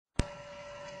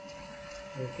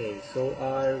Okay, so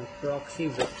our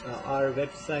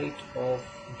website of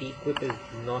Dequip is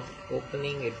not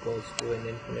opening. It goes to an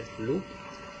infinite loop.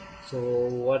 So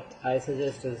what I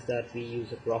suggest is that we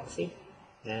use a proxy,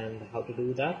 and how to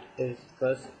do that is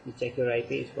first you check your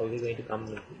IP. It's probably going to come.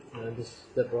 This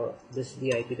is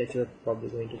the IP that you're probably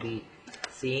going to be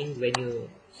seeing when you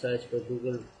search for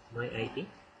Google My IP.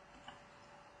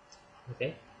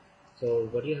 Okay. So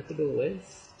what you have to do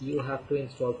is you have to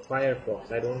install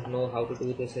Firefox. I don't know how to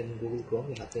do this in Google Chrome.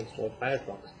 You have to install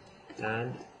Firefox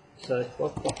and search for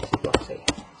proxy.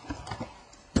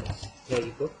 There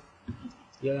you go.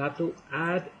 You have to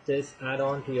add this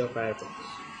add-on to your Firefox.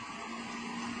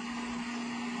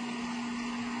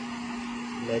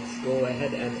 Let's go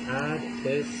ahead and add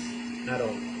this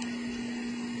add-on.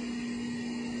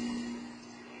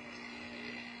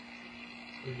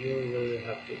 You will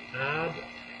have to add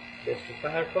this to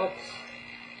Firefox.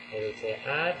 I will say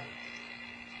add.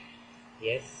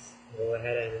 Yes, go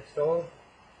ahead and install.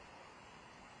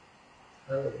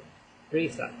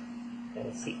 Restart.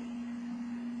 Let's see.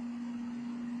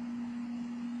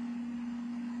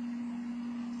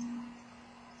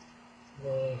 I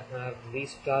have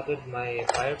restarted my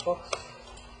Firefox.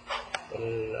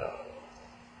 It'll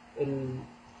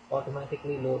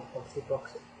automatically load foxy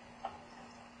proxy.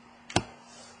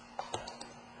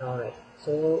 Alright,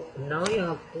 so now you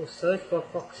have to search for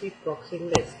foxy proxy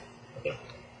list. Okay,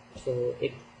 so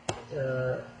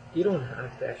you don't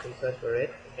have to actually search for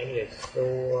it anyways.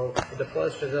 So the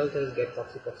first result is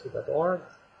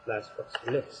getfoxyproxy.org/proxy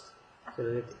list.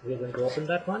 So we're going to open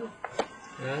that one,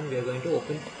 and we are going to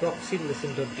open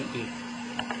proxylisten.de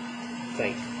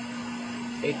site.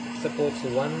 It supports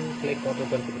one-click auto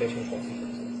configuration proxy.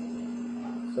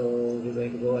 So we're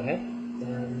going to go ahead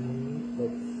and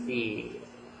let's see.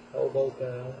 How about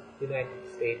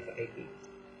United States IP?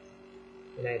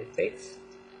 United States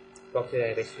proxy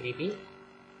HTTP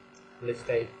list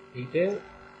type detail.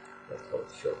 Let's go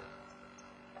show.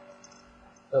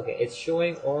 Okay, it's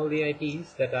showing all the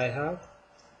IPs that I have.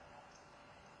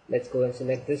 Let's go and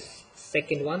select this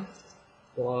second one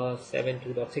for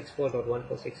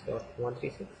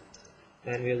 72.64.146.136,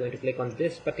 and we are going to click on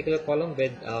this particular column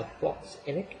with fox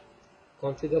in it.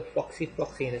 Configure foxy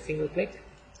proxy in a single click.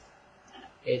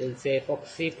 It will say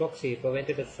foxy proxy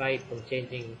prevented a site from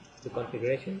changing the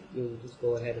configuration. You will just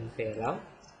go ahead and say allow.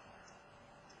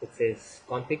 It says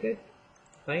configured.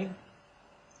 Fine.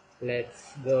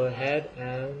 Let's go ahead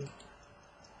and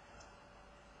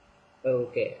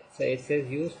okay. So it says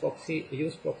use proxy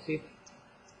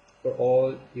for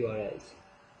all URLs.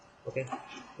 Okay.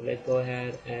 So let's go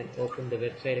ahead and open the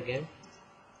website again.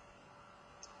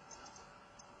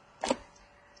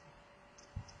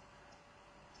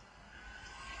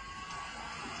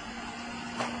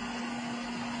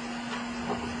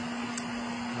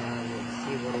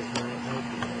 What is my IP?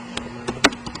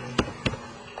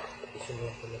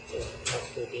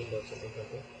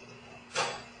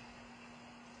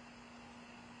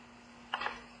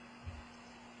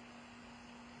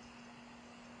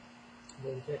 The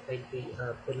internet might be a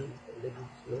little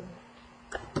slow.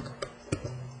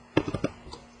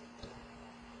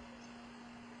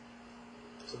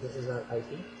 So this is our IP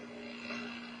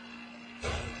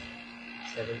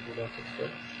 72.64,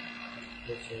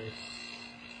 which is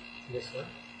this one.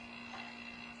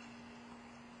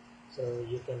 So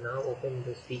you can now open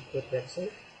the secret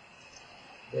website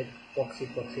with foxy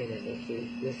proxy in it. So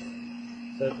this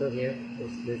circle here,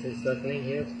 this is circling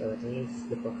here, so it means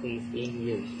the proxy is being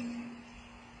used.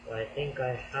 So I think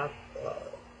I have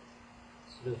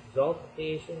resolved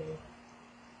the issue.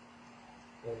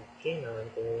 Okay, now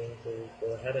I'm going to go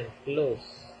ahead and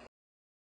close